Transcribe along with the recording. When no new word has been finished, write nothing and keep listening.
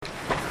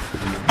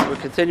We're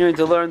continuing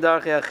to learn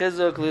Darchei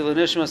HaChizuk, Lila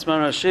Nishmas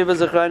Mara Shiva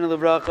Zechrayna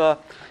Livracha.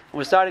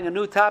 We're starting a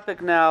new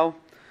topic now,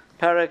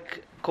 parak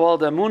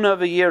called Amunah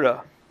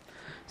V'Yira.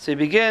 So he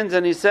begins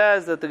and he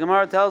says that the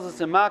Gemara tells us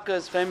in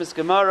Makkah's famous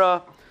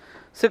Gemara,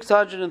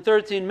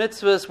 613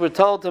 mitzvahs were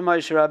told to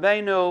Moshe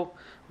Rabbeinu,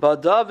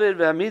 but David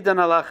v'Hamidan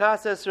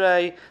alachas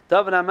esrei,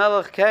 David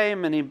HaMelech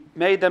came and he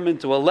made them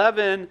into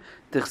 11,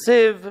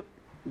 Tichsiv,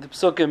 the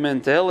Psukim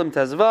in Tehillim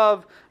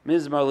Tezvav,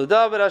 Mizmar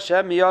L'David,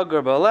 Hashem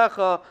Miyagar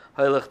Ba'alecha,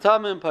 Haylech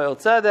Tamim, Payel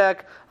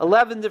Tzedek,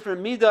 11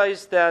 different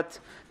Middos that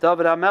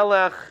David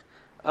HaMelech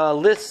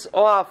lists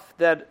off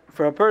that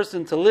for a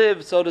person to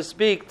live, so to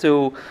speak,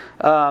 to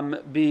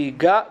be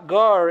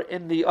gar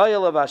in the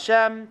oil of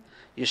Hashem.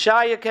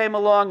 Yeshaya came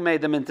along,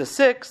 made them into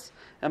 6,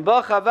 and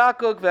Ba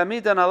Chavakuk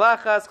v'Amidan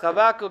alachas,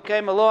 Chavakuk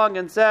came along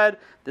and said,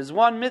 there's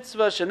one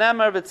mitzvah,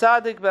 Shenemar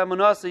v'Tzadik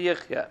v'Emunasa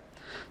Yichya.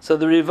 So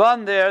the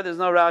Rivan there's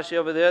no Rashi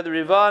over there, the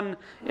Rivan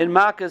in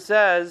Makkah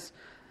says,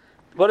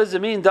 what does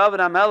it mean?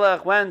 David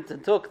HaMelech went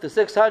and took the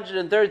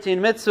 613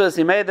 mitzvahs,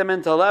 he made them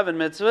into 11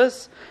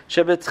 mitzvahs.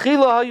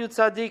 Shebetchila hayu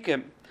tzadikim.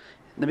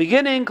 In the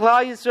beginning,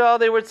 Klal Yisrael,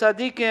 they were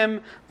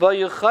tzadikim,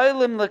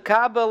 v'yuchaylim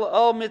lekabel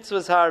ol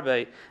mitzvahs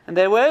harbe. And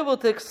they were able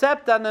to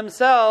accept on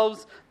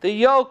themselves the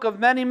yoke of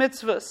many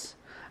mitzvahs.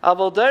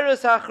 But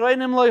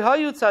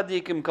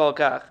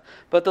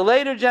the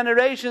later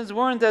generations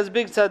weren't as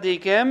big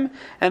tzaddikim,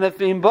 and if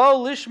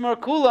lishmar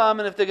kulam,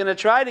 and if they're going to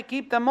try to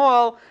keep them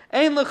all,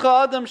 ein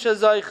lecha adam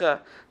shazaycha.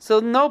 So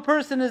no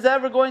person is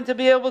ever going to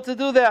be able to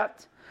do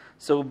that.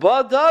 So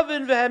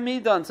David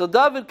v'Hamidan. So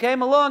David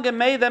came along and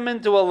made them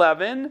into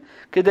 11.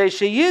 Kedei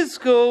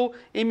sheyizku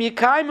im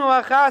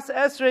yikaimu achas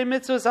esrei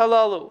mitzvos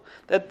halalu.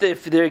 That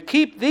if they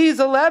keep these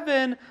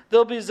 11,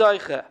 they'll be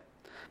zaycha.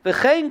 And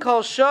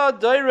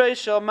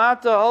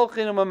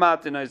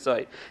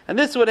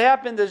this would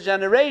happen as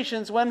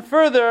generations went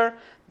further.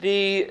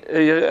 The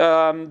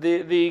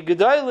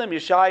Gedolim,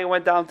 Yeshaya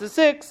went down to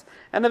 6,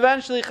 and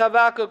eventually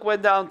Chavakuk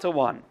went down to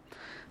 1.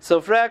 So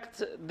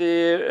fragt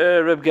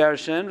the Reb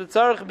Gershon,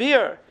 Tzarech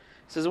Bir.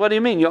 He says, what do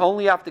you mean? You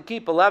only have to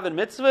keep 11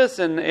 mitzvahs?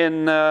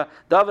 In David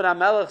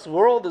HaMelech's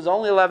world, there's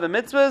only 11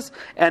 mitzvahs,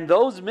 and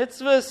those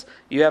mitzvahs,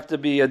 you have to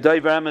be a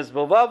Doiver Emes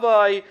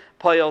B'Vavai,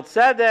 Payel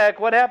Tzedek.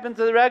 What happened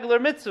to the regular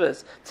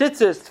mitzvahs?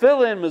 Tzitzis,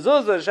 Tefillin,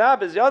 Mezuzah,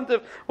 Shabbos,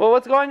 Yontif. Well,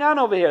 what's going on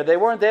over here? They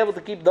weren't able to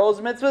keep those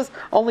mitzvahs.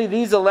 Only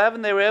these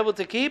 11 they were able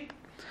to keep.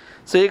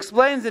 So he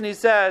explains and he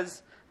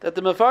says that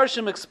the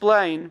Mefarshim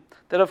explain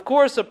that of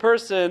course a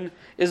person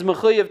is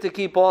mechuyev to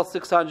keep all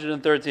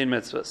 613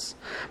 mitzvahs.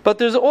 But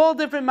there's all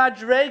different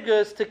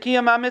madregas to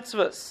kiyam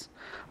ha-mitzvahs.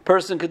 A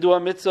person could do a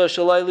mitzvah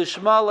shalai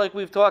lishma, like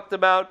we've talked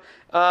about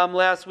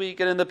last week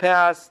and in the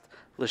past.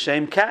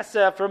 L'shem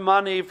kaseh, for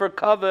money, for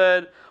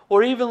kavod,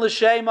 or even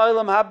l'shem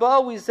olam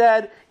haba, we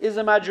said, is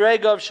a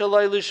madrega of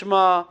shalai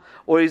lishma,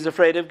 or he's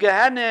afraid of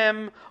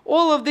Gehenim.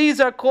 All of these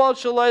are called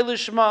shalai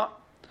lishma.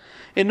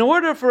 In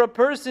order for a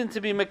person to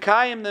be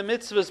mekayim the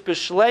mitzvahs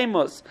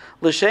b'shleimus,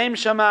 l'shem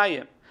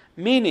shamayim,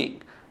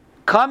 meaning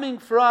coming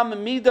from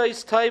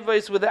Middos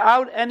Tovos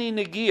without any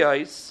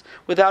negiyos,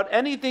 without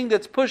anything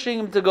that's pushing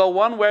him to go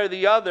one way or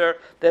the other,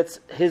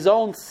 that's his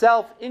own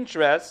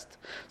self-interest,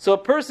 so a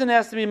person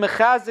has to be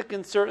mechazik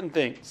in certain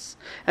things.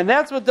 And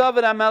that's what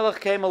David HaMelech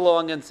came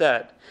along and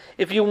said.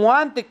 If you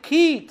want the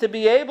key to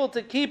be able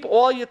to keep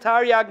all your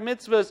Taryag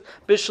mitzvahs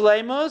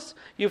b'shleimus,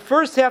 you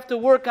first have to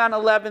work on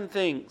 11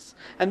 things.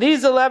 And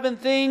these 11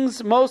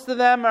 things, most of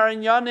them are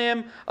in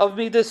Yanim of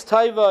Middos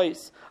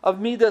Tovos, of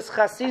Middos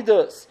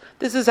Chasidus.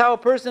 This is how a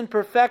person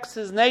perfects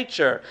his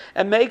nature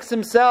and makes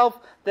himself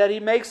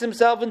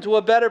into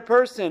a better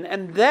person.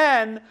 And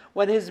then,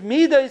 when his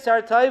Middos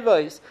are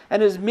Tovos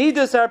and his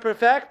Middos are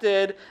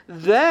perfected,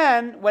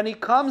 then, when he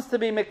comes to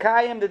be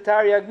Mekayim the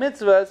Taryag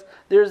mitzvahs,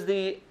 there's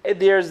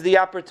the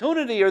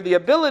opportunity or the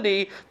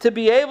ability to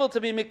be able to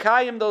be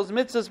Mekayim those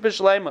mitzvahs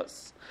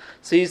b'shleimus.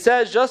 So he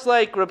says, just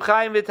like Reb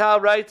Chaim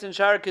Vital writes in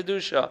Shar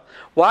Kedusha,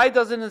 why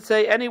doesn't it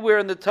say anywhere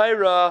in the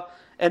Torah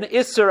an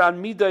Isser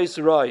on Middos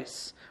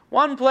Rois?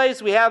 One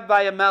place we have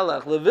by a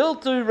Melech,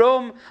 Leviltu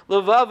Rom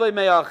Levavai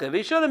Me'achiv.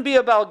 He shouldn't be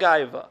a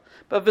Balgaiva.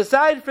 But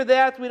beside for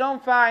that, we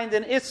don't find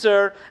an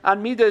Isser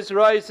on Middos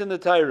Rois in the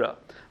Torah.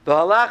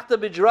 V'halachta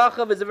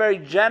b'drachav is a very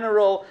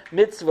general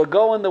mitzvah.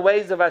 Go in the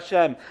ways of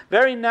Hashem.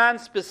 Very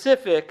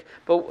non-specific,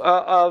 but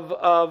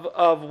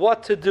of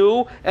what to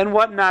do and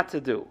what not to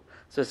do.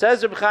 So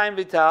says Reb Chaim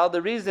Vital,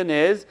 the reason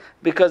is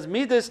because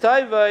Middos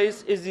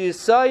Tovos is the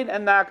Yisaid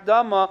and the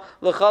Akdama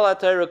l'chal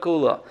ha-Torah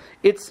kula.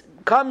 It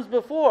comes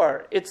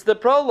before. It's the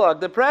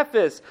prologue, the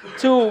preface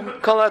to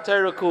Kol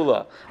ha-Torah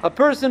kula. A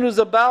person who's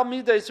a Baal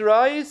Middos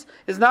Rois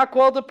is not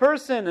called a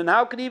person, and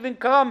how could he even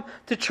come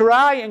to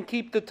try and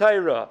keep the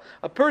Torah?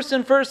 A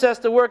person first has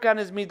to work on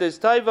his Middos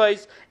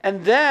Tovos,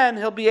 and then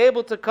he'll be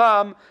able to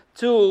come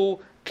to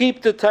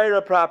keep the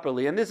Torah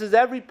properly. And this is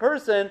every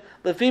person,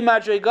 lefi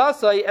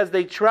madregasai, as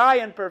they try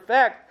and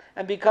perfect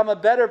and become a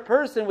better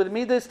person with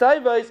Middos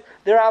Tovos,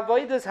 their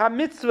avodas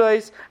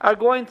ha-mitzvahs are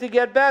going to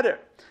get better.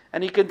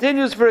 And he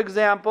continues, for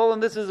example,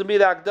 and this is a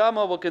Midah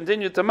Akdama, we'll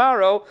continue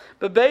tomorrow,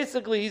 but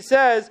basically he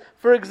says,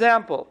 for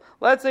example,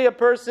 let's say a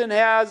person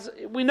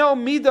we know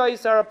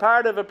Middos are a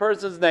part of a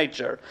person's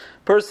nature.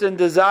 Person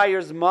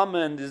desires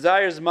mammon,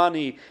 desires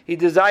money, he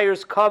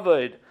desires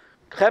kavod.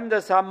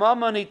 Chemdas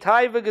hamammon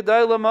itayva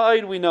gedola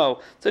ma'od, we know.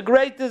 It's a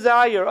great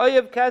desire.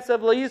 Oyev kesef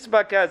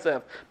le'yisba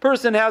kesef.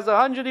 Person has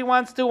 100, he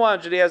wants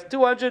 200. He has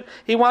 200,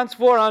 he wants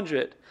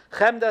 400.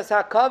 Chemdas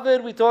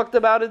HaKavod, we talked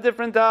about a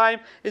different time,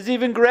 is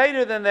even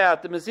greater than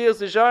that. The Mesilas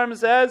Yesharim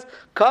says,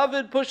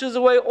 Kavod pushes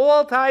away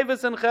all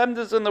taivas and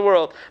chemdas in the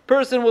world.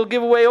 Person will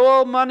give away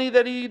all money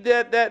that he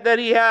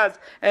has,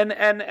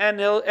 and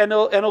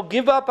he'll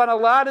give up on a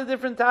lot of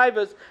different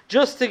taivas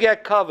just to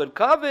get Kavod.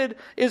 Kavod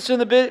is from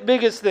the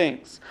biggest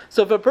things.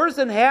 So if a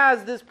person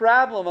has this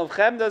problem of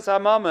chemdas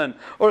hamammon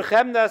or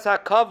chemdas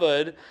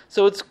HaKavod,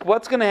 so it's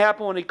what's going to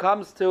happen when he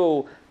comes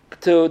to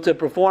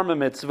perform a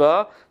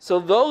mitzvah, so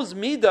those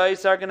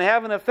midas are going to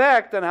have an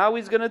effect on how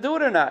he's going to do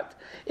it or not.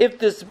 If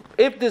this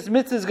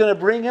mitzvah is going to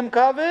bring him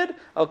kavod,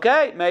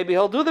 okay, maybe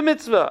he'll do the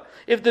mitzvah.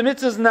 If the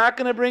mitzvah is not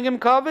going to bring him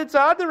kavod, so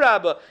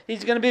adarabba,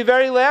 he's going to be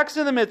very lax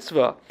in the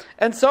mitzvah,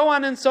 and so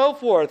on and so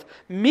forth.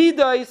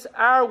 Midas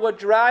are what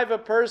drive a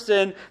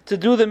person to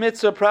do the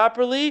mitzvah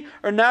properly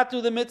or not do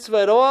the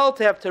mitzvah at all,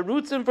 to have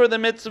terutzim for the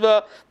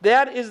mitzvah.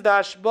 That is the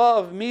hashba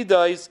of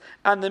midas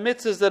on the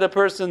mitzvahs that a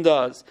person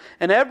does.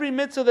 And every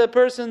mitzvah that a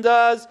person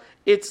does,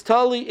 it's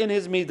totally in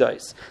his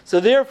midas. So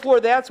therefore,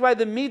 that's why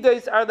the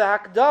midas are the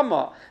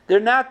hakdama. They're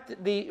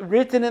not the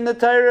written in the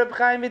Torah. Reb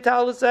Chaim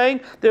Vital is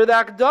saying they're the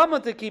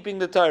hakdama to keeping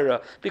the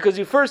Torah, because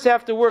you first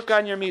have to work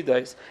on your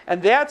midas,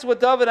 and that's what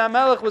David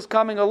HaMelech was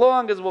coming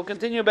along, as we'll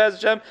continue Be'ez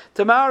Hashem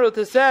tomorrow,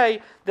 to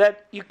say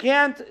that you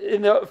can't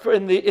in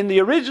the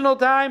original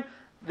time.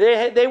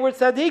 They were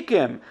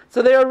tzaddikim,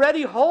 so they're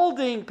already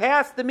holding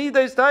past the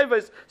midas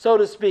taivos, so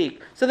to speak.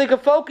 So they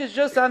could focus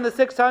just on the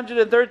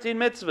 613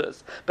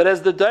 mitzvahs. But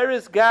as the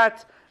Doros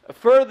got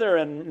further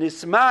and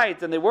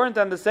nismait, and they weren't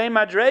on the same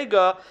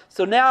madrega,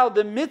 so now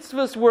the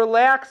mitzvahs were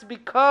lax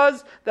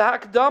because the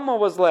hakdama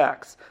was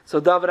lax.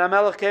 So David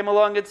HaMelech came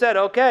along and said,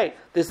 okay,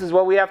 this is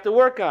what we have to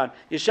work on.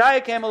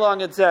 Yeshaya came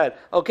along and said,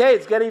 okay,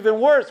 it's getting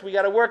even worse, we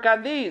got to work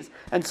on these,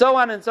 and so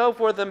on and so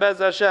forth, and Be'ez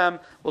Hashem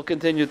will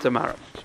continue tomorrow.